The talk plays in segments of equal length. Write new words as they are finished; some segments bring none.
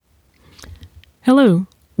Hello,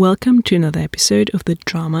 welcome to another episode of the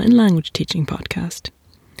Drama and Language Teaching Podcast.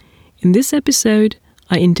 In this episode,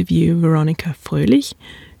 I interview Veronika Fröhlich,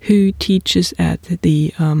 who teaches at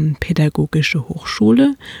the Pädagogische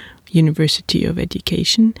Hochschule University of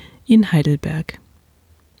Education in Heidelberg.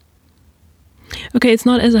 Okay, it's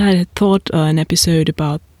not as I had thought an episode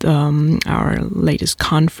about our latest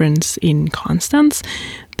conference in Konstanz.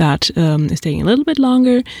 That is taking a little bit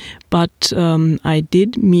longer, but I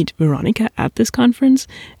did meet Veronika at this conference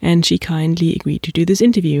and she kindly agreed to do this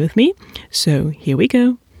interview with me. So here we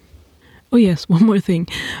go. Oh yes, one more thing.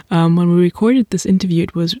 When we recorded this interview,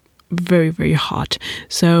 it was very, very hot.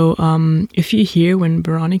 So if you hear when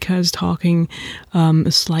Veronika is talking a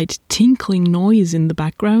slight tinkling noise in the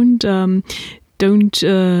background, don't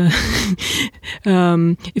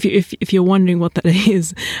if you're wondering what that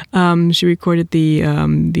is, she recorded the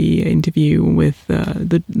interview with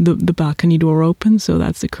the balcony door open, so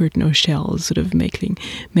that's the curtain or shells sort of making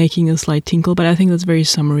a slight tinkle. But I think that's very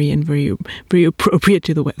summery and very very appropriate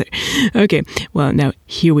to the weather. Okay, well now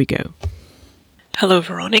here we go. Hello,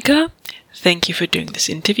 Veronika. Thank you for doing this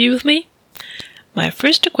interview with me. My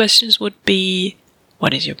first two questions would be: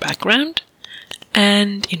 what is your background?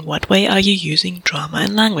 And in what way are you using drama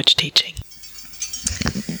and language teaching?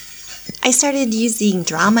 I started using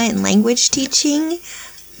drama and language teaching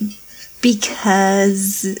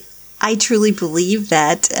because I truly believe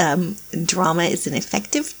that drama is an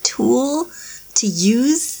effective tool to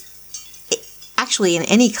use actually in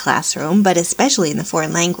any classroom, but especially in the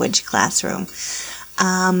foreign language classroom.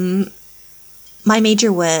 My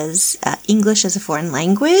major was English as a foreign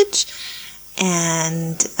language,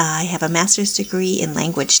 and I have a master's degree in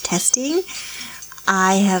language testing.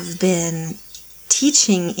 I have been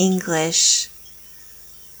teaching English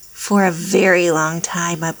for a very long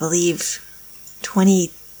time, I believe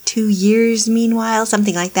 22 years meanwhile,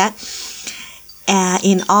 something like that,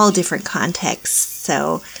 in all different contexts.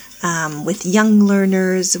 So with young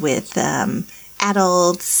learners, with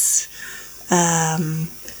adults, I've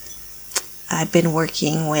been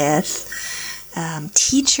working with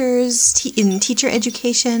teachers in teacher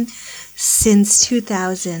education since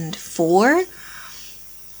 2004,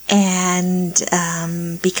 and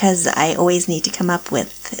because I always need to come up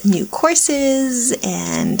with new courses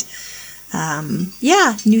and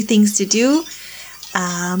new things to do,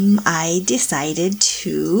 I decided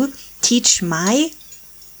to teach my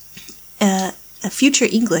future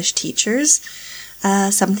English teachers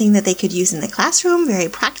something that they could use in the classroom, very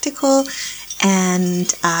practical.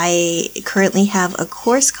 And I currently have a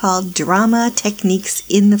course called Drama Techniques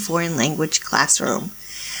in the Foreign Language Classroom.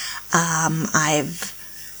 I've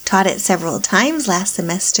taught it several times. Last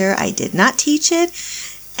semester I did not teach it,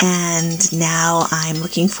 and now I'm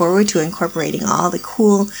looking forward to incorporating all the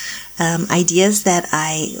cool ideas that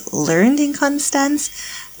I learned in Konstanz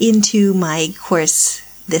into my course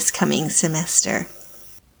this coming semester.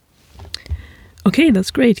 Okay, that's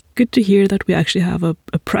great. Good to hear that we actually have a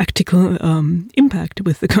practical impact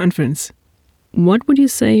with the conference. What would you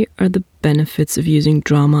say are the benefits of using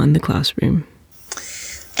drama in the classroom?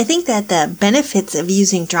 I think that the benefits of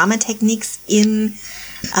using drama techniques in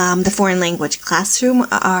the foreign language classroom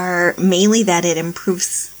are mainly that it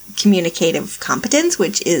improves communicative competence,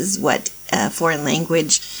 which is what foreign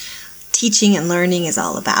language teaching and learning is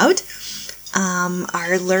all about.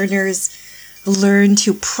 Our learners learn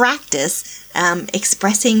to practice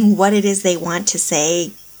expressing what it is they want to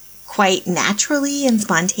say quite naturally and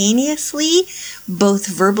spontaneously, both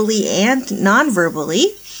verbally and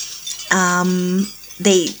non-verbally.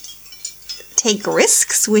 They take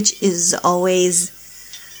risks, which is always,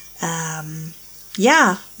 from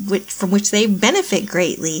which they benefit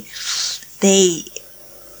greatly.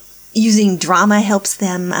 Using drama helps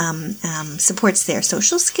them, supports their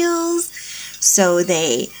social skills, so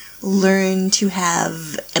they learn to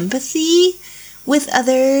have empathy with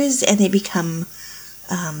others, and they become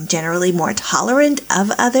generally more tolerant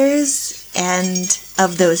of others and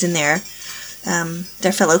of those in their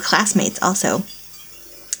fellow classmates also.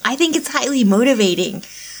 I think it's highly motivating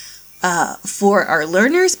for our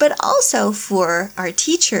learners, but also for our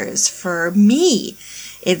teachers. For me,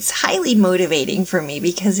 it's highly motivating for me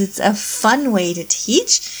because it's a fun way to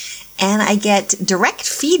teach. And I get direct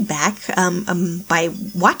feedback by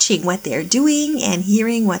watching what they're doing and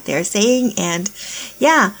hearing what they're saying. And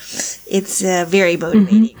it's very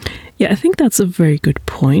motivating. Mm-hmm. Yeah, I think that's a very good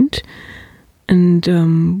point. And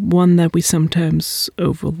one that we sometimes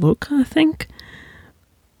overlook, I think.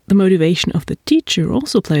 The motivation of the teacher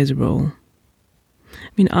also plays a role. I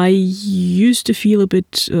mean, I used to feel a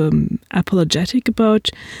bit apologetic about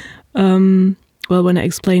when I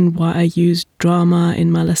explained why I use drama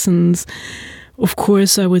in my lessons, Of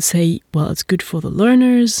course, I would say, well, it's good for the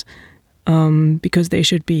learners because they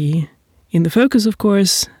should be in the focus, of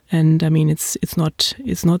course. And I mean, it's not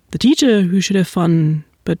the teacher who should have fun,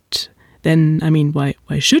 but then I mean, why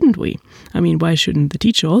shouldn't we? I mean, why shouldn't the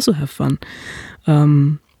teacher also have fun?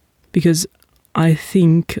 Because I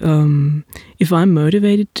think if I'm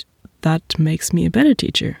motivated, that makes me a better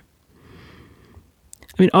teacher.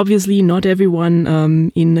 I mean, obviously, not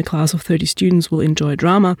everyone in a class of 30 students will enjoy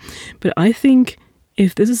drama, but I think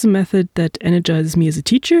if this is a method that energizes me as a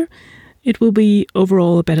teacher, it will be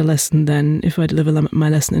overall a better lesson than if I deliver my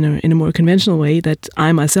lesson in a more conventional way that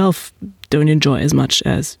I myself don't enjoy as much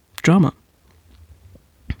as drama.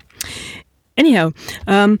 Anyhow,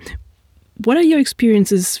 what are your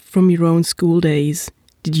experiences from your own school days?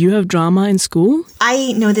 Did you have drama in school?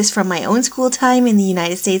 I know this from my own school time. In the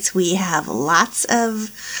United States, we have lots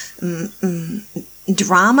of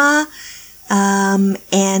drama.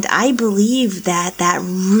 And I believe that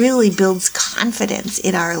really builds confidence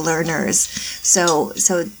in our learners. So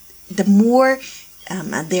the more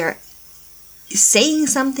they're saying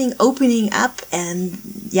something, opening up, and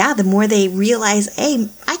the more they realize, hey,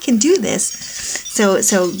 I can do this.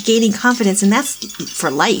 So gaining confidence, and that's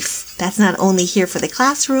for life. That's not only here for the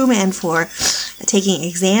classroom and for taking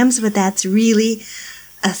exams, but that's really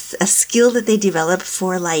a skill that they develop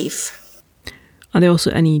for life. Are there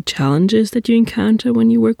also any challenges that you encounter when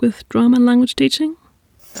you work with drama and language teaching?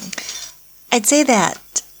 I'd say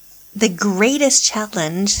that the greatest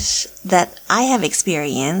challenge that I have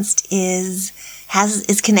experienced is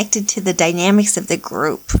connected to the dynamics of the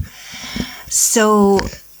group. So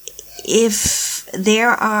if there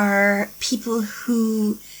are people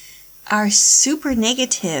who are super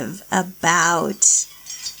negative about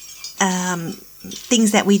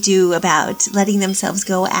things that we do, about letting themselves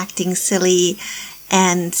go, acting silly,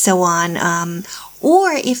 and so on,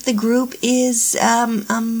 or if the group is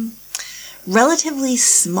relatively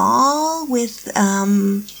small with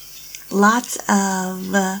lots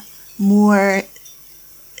of more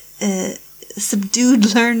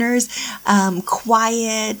subdued learners,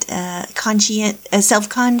 quiet,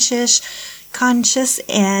 self-conscious,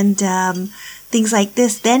 and things like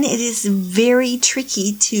this, then it is very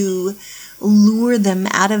tricky to lure them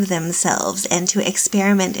out of themselves and to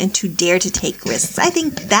experiment and to dare to take risks. I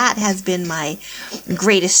think that has been my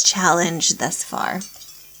greatest challenge thus far.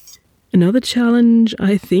 Another challenge,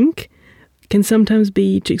 I think, can sometimes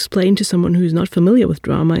be to explain to someone who's not familiar with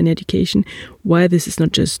drama in education why this is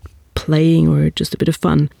not just playing or just a bit of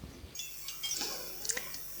fun.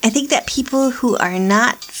 I think that people who are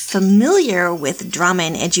not familiar with drama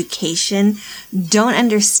in education don't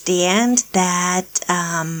understand that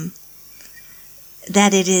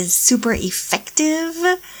it is super effective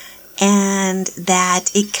and that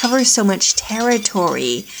it covers so much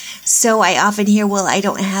territory. So I often hear, well, I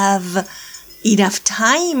don't have enough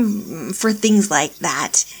time for things like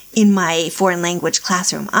that in my foreign language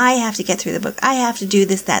classroom. I have to get through the book. I have to do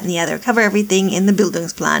this, that, and the other, cover everything in the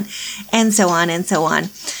Bildungsplan, and so on and so on.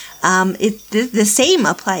 The same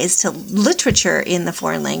applies to literature in the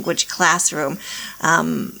foreign language classroom.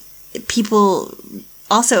 People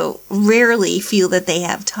also rarely feel that they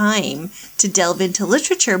have time to delve into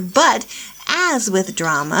literature, but as with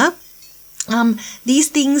drama, these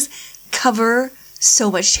things cover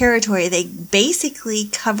so much territory. They basically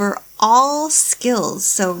cover all skills.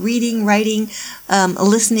 So reading, writing,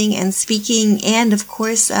 listening, and speaking, and of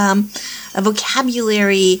course, a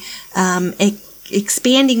vocabulary,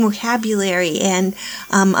 expanding vocabulary, and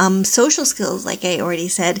social skills, like I already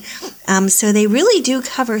said. So they really do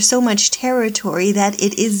cover so much territory that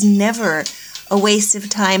it is never a waste of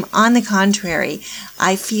time. On the contrary,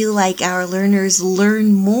 I feel like our learners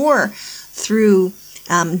learn more through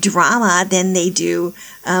drama than they do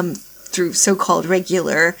through so-called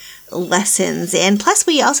regular lessons. And plus,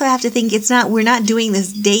 we also have to think we're not doing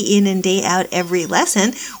this day in and day out every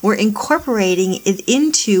lesson. We're incorporating it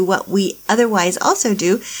into what we otherwise also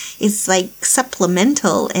do. It's like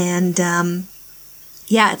supplemental, and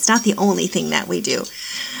it's not the only thing that we do.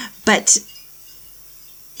 But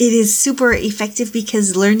it is super effective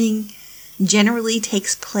because learning generally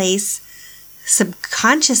takes place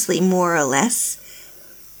subconsciously, more or less,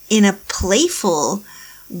 in a playful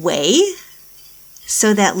way,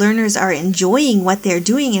 so that learners are enjoying what they're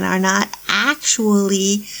doing and are not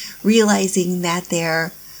actually realizing that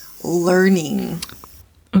they're learning.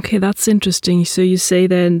 Okay, that's interesting. So you say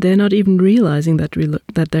that they're not even realizing that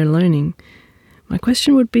they're learning. My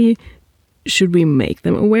question would be, should we make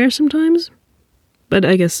them aware sometimes? But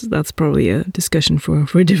I guess that's probably a discussion for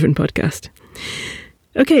a different podcast.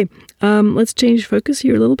 Okay, let's change focus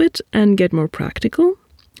here a little bit and get more practical.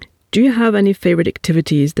 Do you have any favorite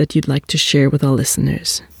activities that you'd like to share with our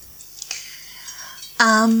listeners?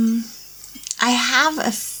 I have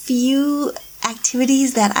a few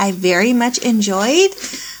activities that I very much enjoyed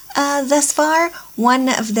thus far.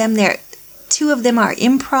 Two of them are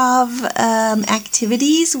improv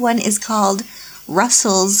activities. One is called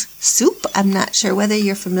Russell's Soup. I'm not sure whether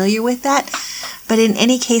you're familiar with that, but in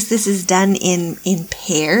any case, this is done in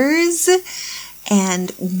pairs,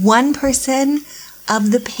 and one person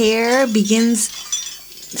of the pair begins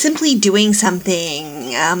simply doing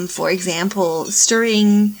something, for example,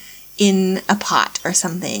 stirring in a pot or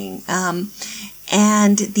something,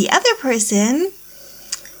 and the other person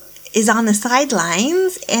is on the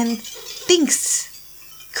sidelines and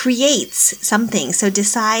creates something, so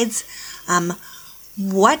decides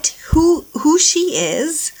who she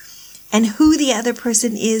is and who the other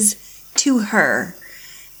person is to her,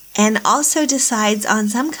 and also decides on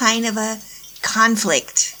some kind of a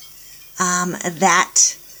conflict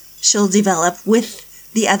that she'll develop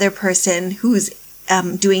with the other person who's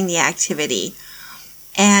doing the activity.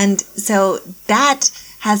 And so that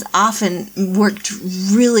has often worked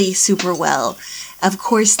really super well. Of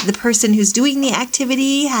course, the person who's doing the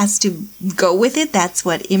activity has to go with it. That's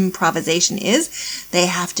what improvisation is. They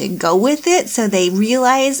have to go with it. So they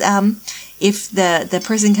realize if the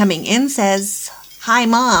person coming in says, "Hi,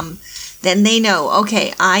 Mom," then they know,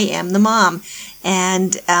 okay, I am the mom.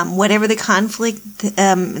 And whatever the conflict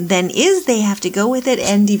then is, they have to go with it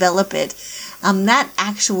and develop it. That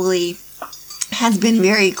actually has been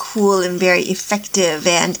very cool and very effective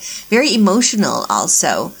and very emotional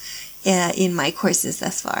also in my courses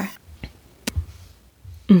thus far.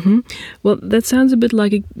 Mm-hmm. Well, that sounds a bit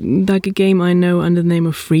like a game I know under the name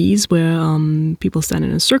of Freeze, where people stand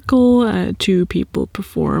in a circle, two people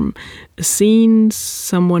perform a scene,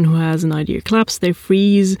 someone who has an idea claps, they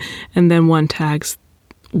freeze, and then one tags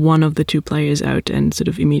one of the two players out and sort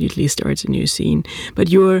of immediately starts a new scene. But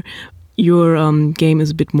your game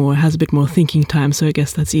has a bit more thinking time, so I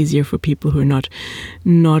guess that's easier for people who are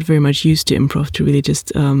not very much used to improv to really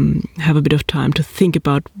just have a bit of time to think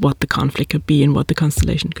about what the conflict could be and what the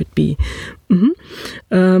constellation could be.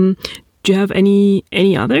 Mm-hmm. Do you have any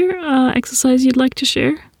other exercise you'd like to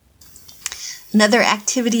share? Another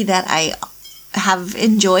activity that I have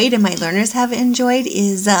enjoyed and my learners have enjoyed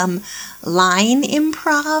is line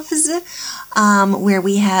improvs, where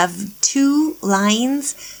we have two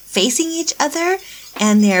lines facing each other,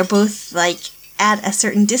 and they're both like at a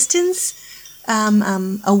certain distance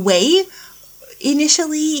away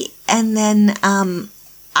initially, and then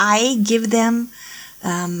I give them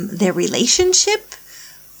their relationship,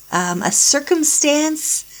 a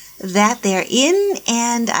circumstance that they're in,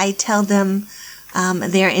 and I tell them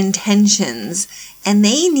their intentions, and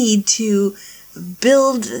they need to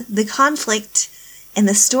build the conflict and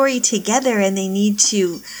the story together, and they need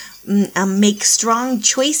to make strong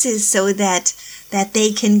choices so that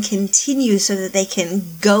they can continue, so that they can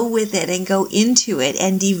go with it and go into it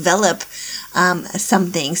and develop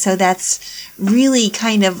something. So that's really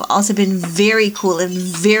kind of also been very cool and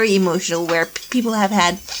very emotional, where people have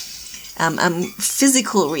had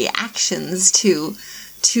physical reactions to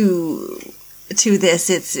this.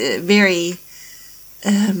 It's very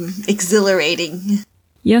exhilarating.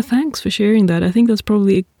 Yeah, thanks for sharing that. I think that's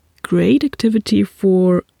probably a great activity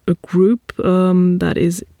for a group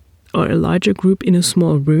or a larger group in a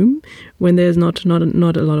small room when there's not a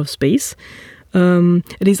lot of space.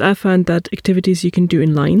 At least I found that activities you can do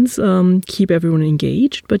in lines keep everyone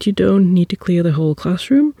engaged, but you don't need to clear the whole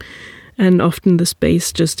classroom. And often the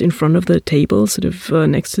space just in front of the table, sort of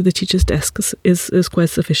next to the teacher's desk, is quite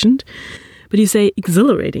sufficient. But you say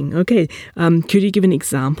exhilarating. Okay, could you give an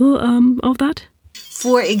example of that?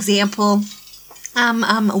 For example,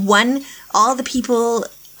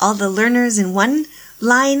 all the learners in one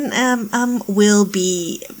line will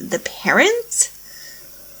be the parent,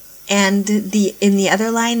 and in the other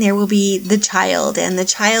line there will be the child, and the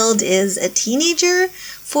child is a teenager,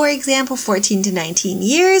 for example, 14 to 19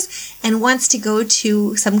 years, and wants to go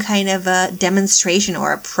to some kind of a demonstration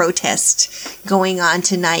or a protest going on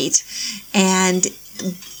tonight, and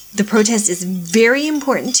the protest is very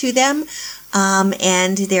important to them,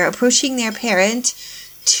 and they're approaching their parent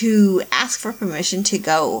to ask for permission to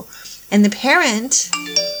go. And the parent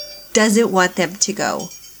doesn't want them to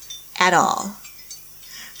go at all.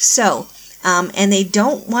 So, and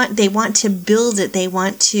they want to build it. They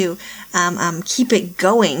want to keep it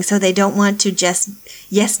going. So they don't want to just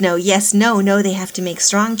yes, no. No, they have to make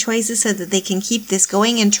strong choices so that they can keep this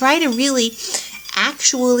going and try to really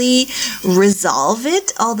actually resolve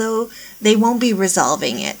it, although they won't be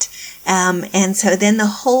resolving it. And so then the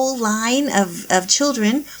whole line of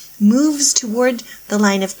children moves toward the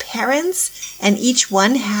line of parents, and each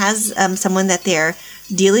one has someone that they're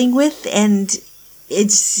dealing with, and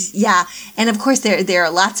it's, yeah. And of course, there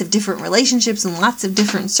are lots of different relationships and lots of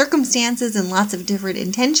different circumstances and lots of different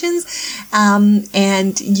intentions.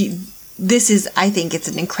 This is, I think it's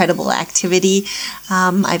an incredible activity.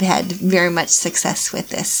 I've had very much success with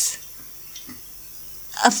this.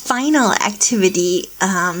 A final activity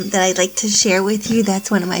that I'd like to share with you,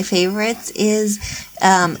 that's one of my favorites, is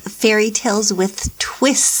fairy tales with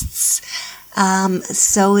twists.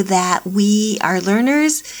 So that our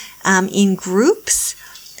learners in groups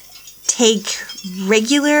take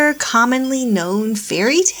regular, commonly known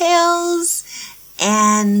fairy tales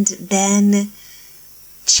and then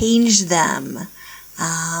change them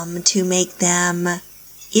to make them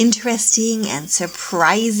interesting and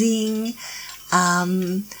surprising.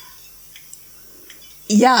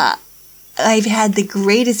 I've had the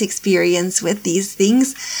greatest experience with these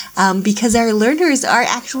things because our learners are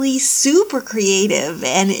actually super creative,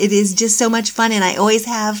 and it is just so much fun. And I always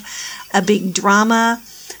have a big drama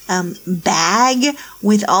bag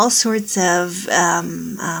with all sorts of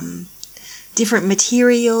different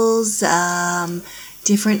materials,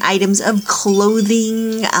 different items of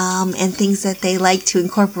clothing, and things that they like to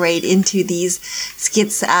incorporate into these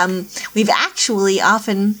skits. We've actually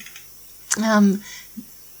often,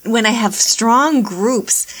 when I have strong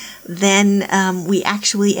groups, then we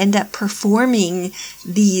actually end up performing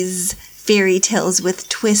these fairy tales with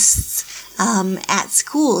twists at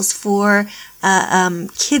schools for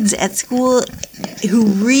kids at school who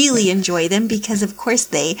really enjoy them, because of course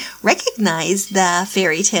they recognize the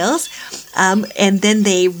fairy tales, and then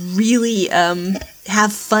they really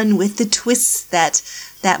have fun with the twists that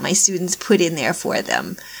my students put in there for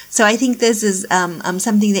them. So I think this is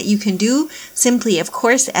something that you can do simply, of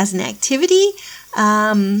course, as an activity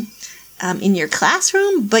in your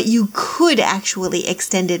classroom, but you could actually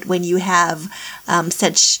extend it when you have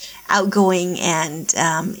such outgoing and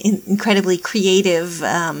incredibly creative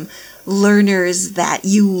learners that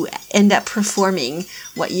you end up performing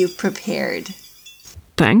what you've prepared.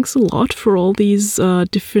 Thanks a lot for all these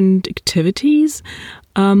different activities.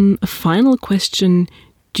 A final question.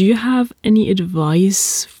 Do you have any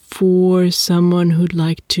advice for someone who'd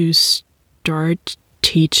like to start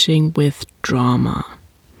teaching with drama?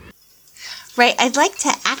 Right. I'd like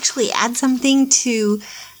to actually add something to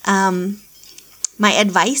my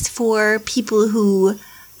advice for people who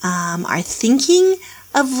are thinking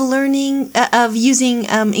of learning, of using,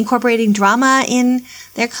 incorporating drama in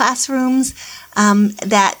their classrooms,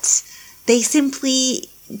 that they simply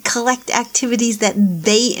collect activities that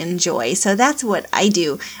they enjoy. So that's what I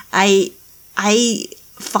do. I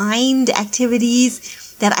find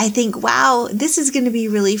activities that I think, wow, this is going to be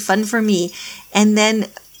really fun for me. And then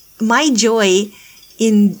my joy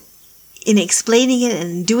in explaining it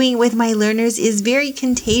and doing it with my learners is very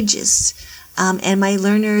contagious. And my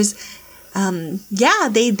learners,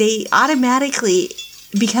 they automatically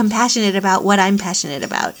become passionate about what I'm passionate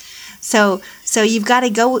about. So you've got to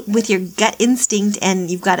go with your gut instinct, and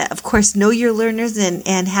you've got to, of course, know your learners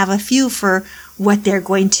and have a feel for what they're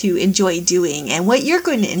going to enjoy doing and what you're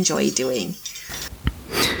going to enjoy doing.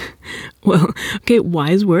 Well, okay,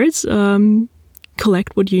 wise words.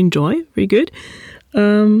 Collect what you enjoy. Very good.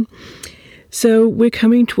 So we're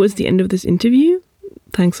coming towards the end of this interview.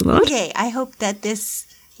 Thanks a lot. Okay, I hope that this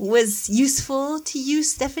was useful to you,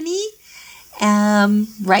 Stephanie.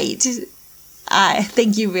 Right.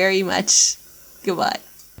 Thank you very much. Goodbye.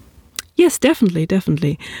 Yes, definitely.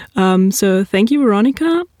 So thank you,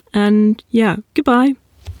 Veronika. And yeah, goodbye.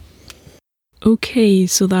 Okay,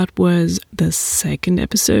 so that was the second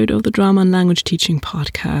episode of the Drama and Language Teaching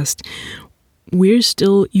Podcast. We're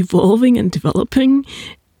still evolving and developing.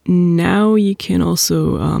 Now you can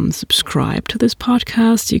also subscribe to this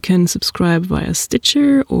podcast. You can subscribe via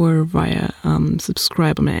Stitcher or via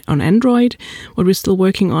subscribe on Android. What we're still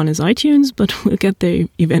working on is iTunes, but we'll get there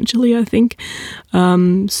eventually, I think.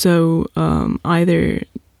 So either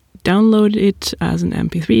download it as an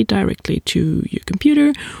MP3 directly to your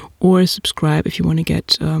computer, or subscribe if you want to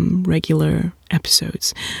get regular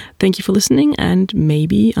episodes. Thank you for listening, and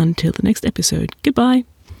maybe until the next episode. Goodbye.